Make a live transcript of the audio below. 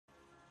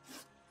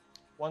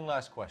One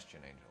last question,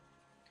 Angel.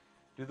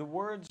 Do the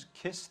words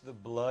kiss the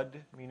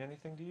blood mean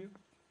anything to you?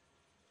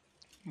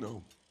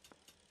 No.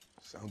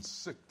 Sounds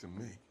sick to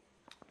me.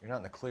 You're not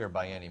in the clear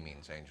by any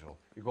means, Angel.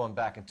 You're going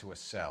back into a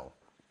cell.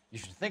 You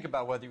should think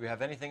about whether you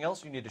have anything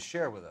else you need to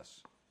share with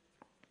us.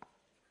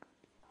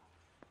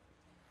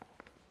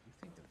 You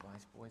think the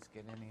Vice boys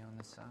get any on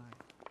the side?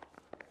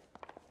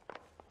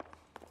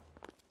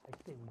 I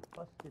say we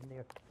bust in there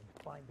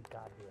and find the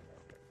goddamn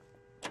evidence.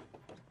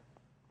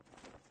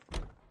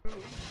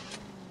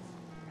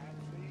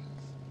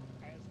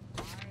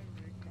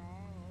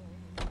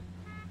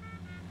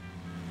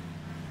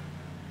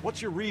 What's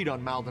your read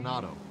on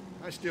Maldonado?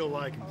 I still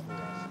like him for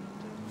us.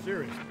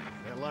 Seriously,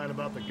 that line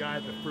about the guy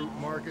at the fruit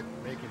market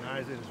making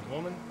eyes at his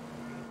woman?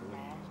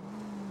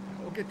 Please.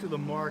 We'll get to the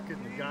market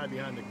and the guy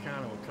behind the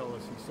counter will tell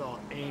us he saw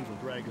Angel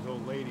drag his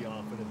old lady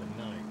off into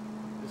the night.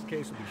 This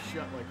case will be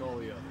shut like all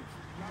the others.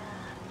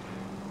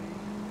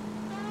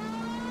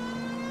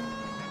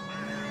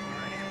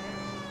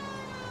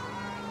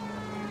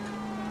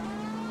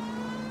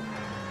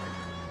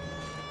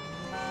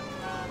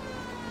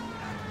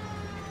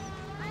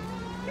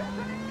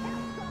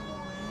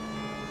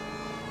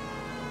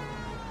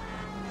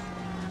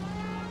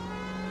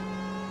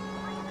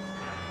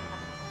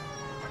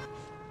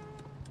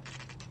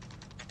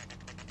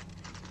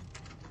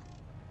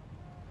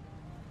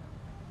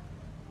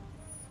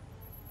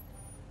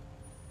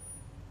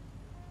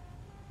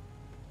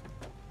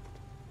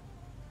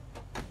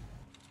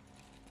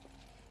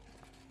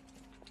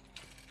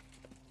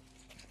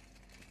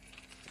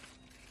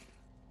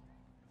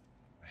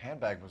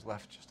 Handbag was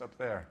left just up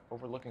there,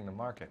 overlooking the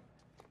market.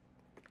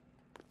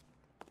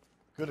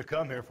 Could have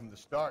come here from the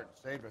start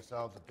and saved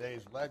ourselves a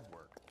day's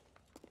legwork.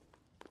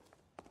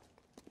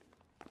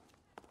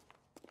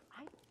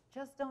 I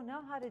just don't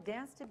know how to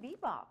dance to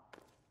bebop.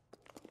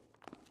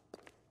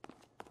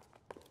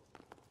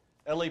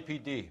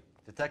 LAPD,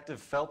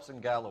 Detective Phelps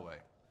and Galloway.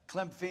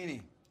 Clem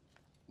Feeney,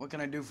 what can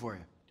I do for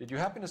you? Did you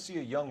happen to see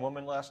a young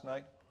woman last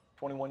night?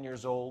 21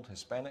 years old,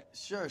 Hispanic?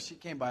 Sure, she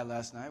came by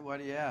last night. Why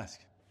do you ask?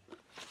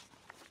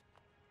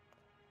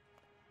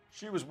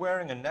 She was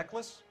wearing a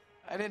necklace?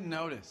 I didn't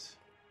notice.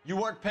 You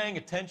weren't paying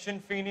attention,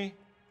 Feeney?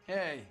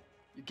 Hey,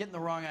 you're getting the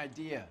wrong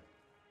idea.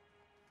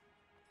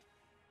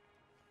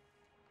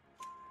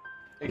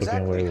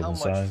 Exactly how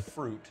much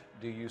fruit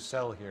do you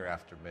sell here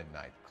after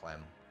midnight,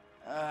 Clem?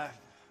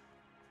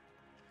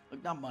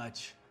 Look, not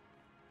much.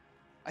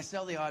 I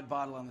sell the odd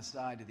bottle on the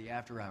side to the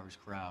after-hours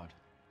crowd.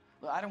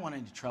 Look, I don't want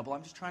any trouble.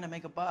 I'm just trying to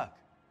make a buck.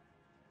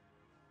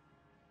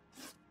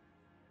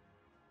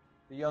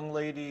 The young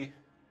lady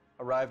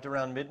arrived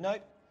around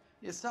midnight?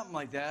 Yeah, something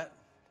like that.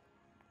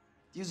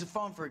 Used the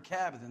phone for a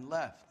cab and then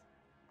left.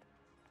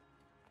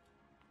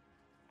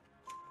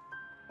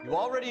 You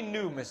already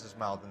knew Mrs.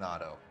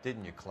 Maldonado,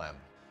 didn't you, Clem?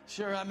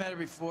 Sure, I met her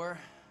before.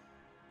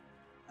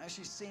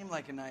 She seemed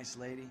like a nice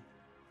lady.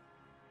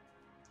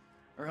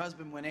 Her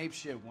husband went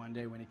apeshit one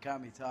day when he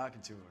caught me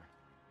talking to her.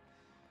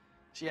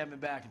 She hadn't been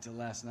back until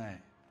last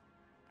night.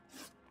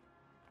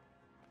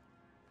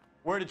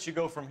 Where did she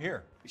go from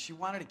here? She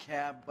wanted a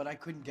cab, but I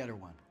couldn't get her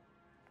one.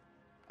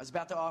 I was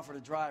about to offer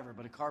to drive her,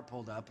 but a car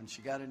pulled up and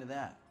she got into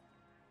that.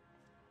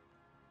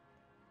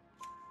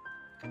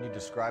 Can you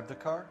describe the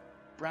car?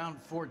 Brown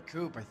Ford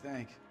Coupe, I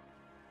think.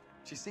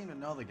 She seemed to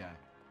know the guy.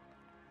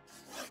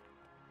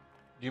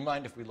 Do you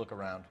mind if we look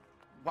around?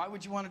 Why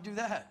would you want to do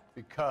that?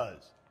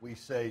 Because we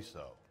say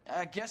so.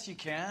 I guess you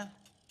can.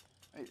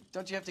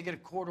 Don't you have to get a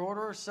court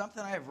order or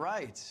something? I have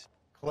rights.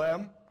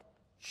 Clem?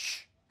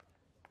 Shh.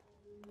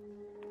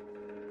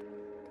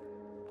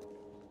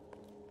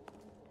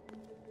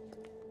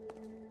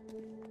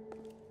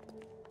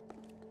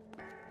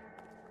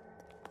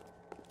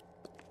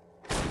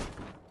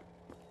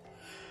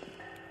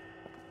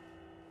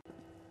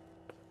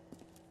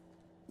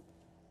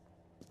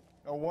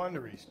 No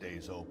wonder he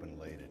stays open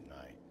late at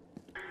night.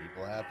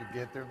 People have to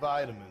get their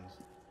vitamins.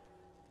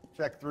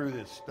 Check through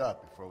this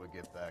stuff before we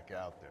get back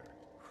out there.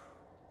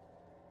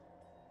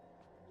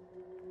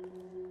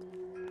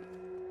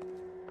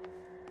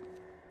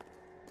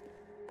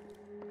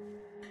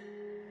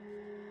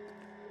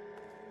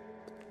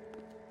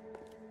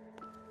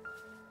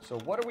 So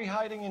what are we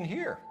hiding in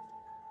here?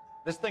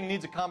 This thing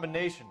needs a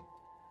combination.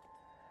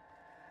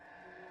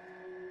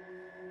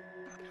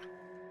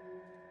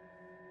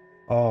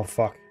 Oh,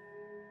 fuck.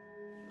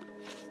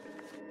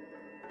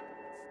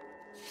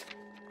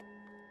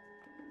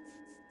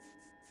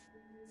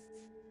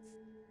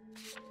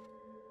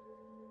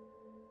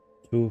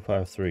 Two,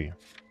 5, 3.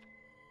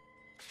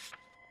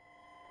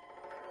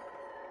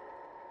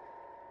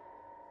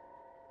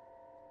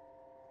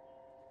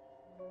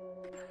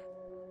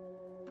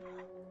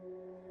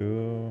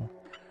 Two.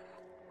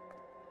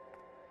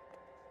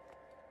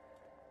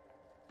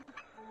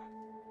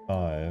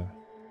 5.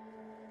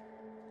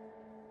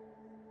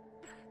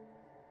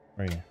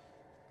 3.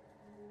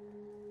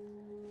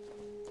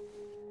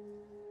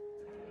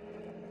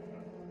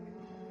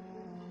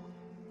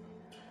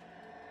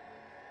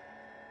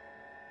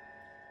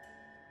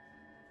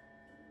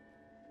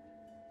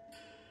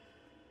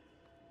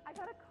 I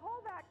got a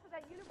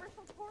that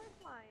universal chorus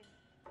line.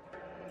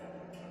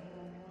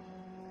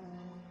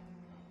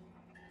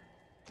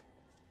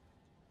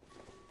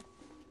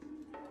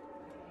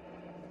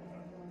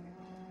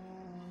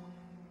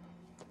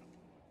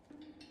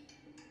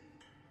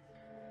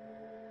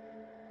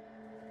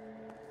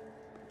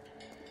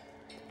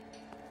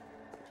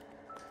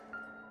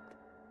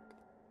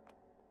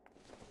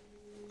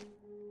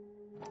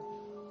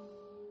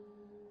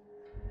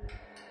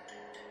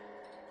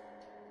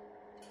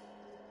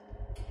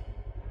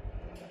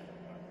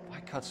 Why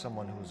cut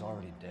someone who was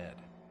already dead?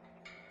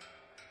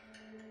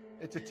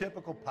 It's a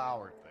typical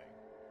power thing.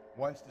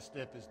 Once the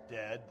stiff is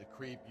dead, the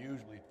creep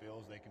usually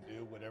feels they can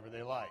do whatever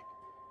they like.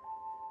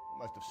 You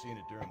must have seen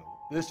it during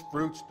the... This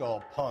fruit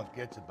stall punk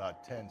gets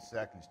about 10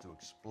 seconds to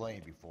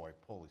explain before I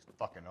pull his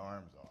fucking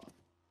arms off.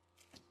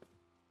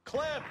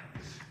 Clem!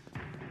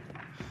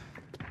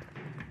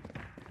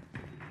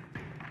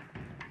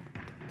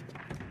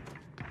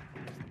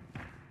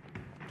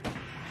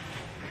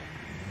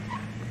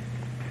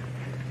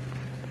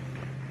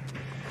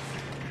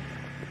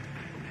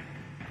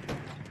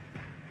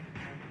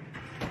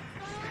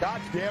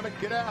 God damn it,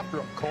 get after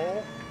him,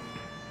 Cole.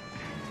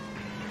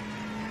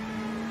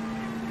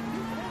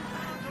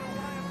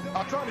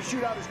 I'll try to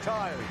shoot out his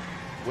tires.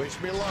 Wish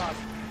me luck.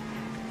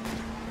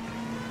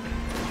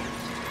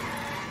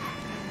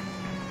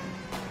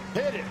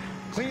 Hit it.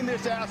 Clean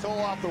this asshole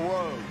off the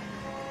road.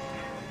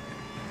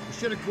 We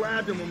should have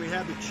grabbed him when we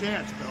had the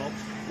chance, Phelps.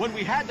 When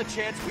we had the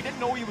chance, we didn't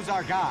know he was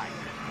our guy.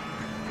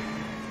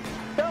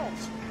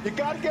 Phelps, you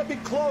gotta get me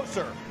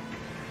closer.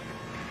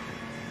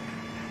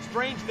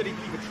 Strange that he'd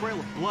leave a trail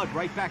of blood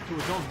right back to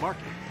his own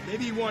market.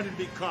 Maybe he wanted to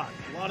be caught.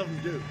 A lot of them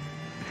do.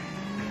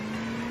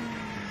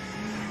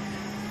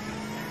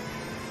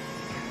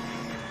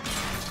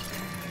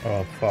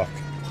 Oh, fuck.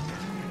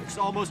 It's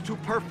almost too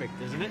perfect,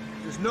 isn't it?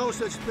 There's no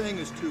such thing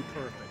as too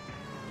perfect.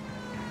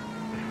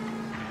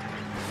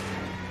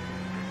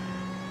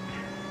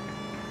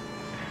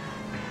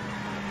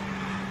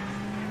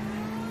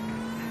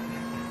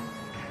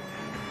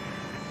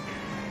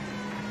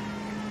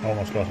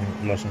 Almost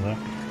lost him there.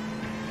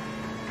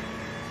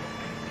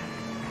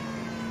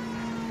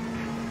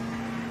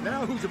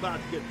 Now who's about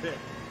to get picked?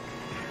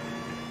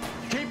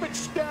 Keep it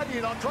steady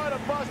and I'll try to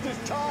bust his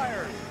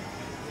tires.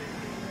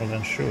 Well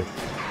then shoot.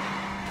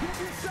 Keep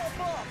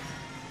yourself up!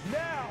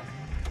 Now!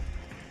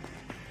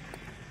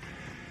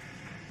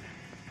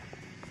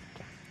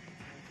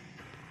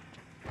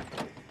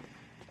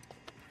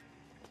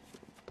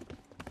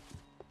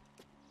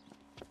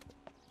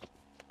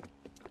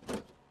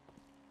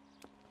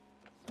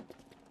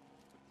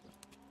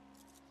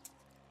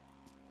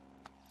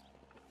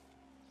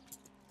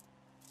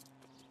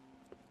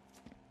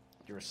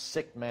 You're a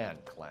sick man,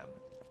 Clem.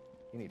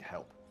 You need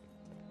help.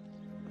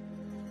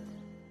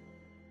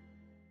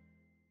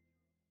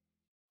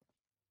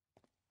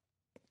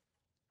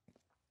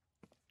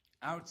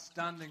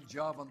 Outstanding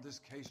job on this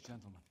case,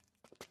 gentlemen.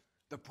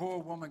 The poor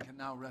woman can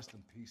now rest in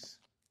peace.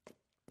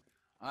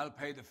 I'll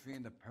pay the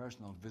fiend a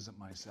personal visit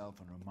myself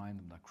and remind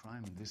him that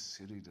crime in this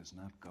city does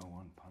not go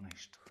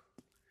unpunished.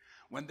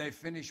 When they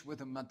finish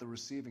with him at the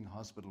receiving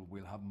hospital,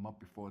 we'll have him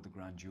up before the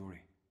grand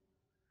jury.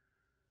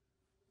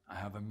 I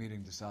have a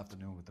meeting this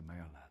afternoon with the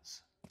mayor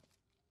lads.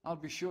 I'll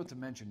be sure to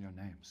mention your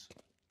names.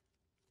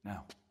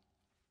 Now,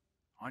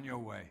 on your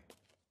way.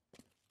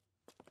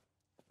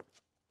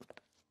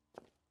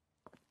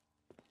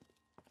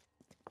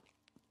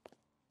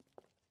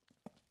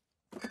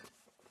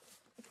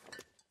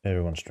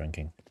 Everyone's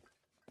drinking.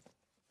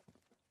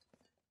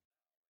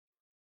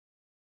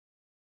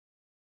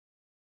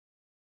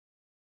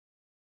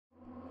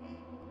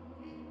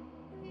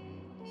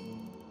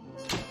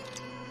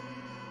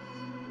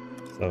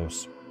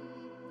 Close.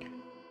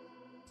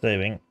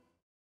 Saving.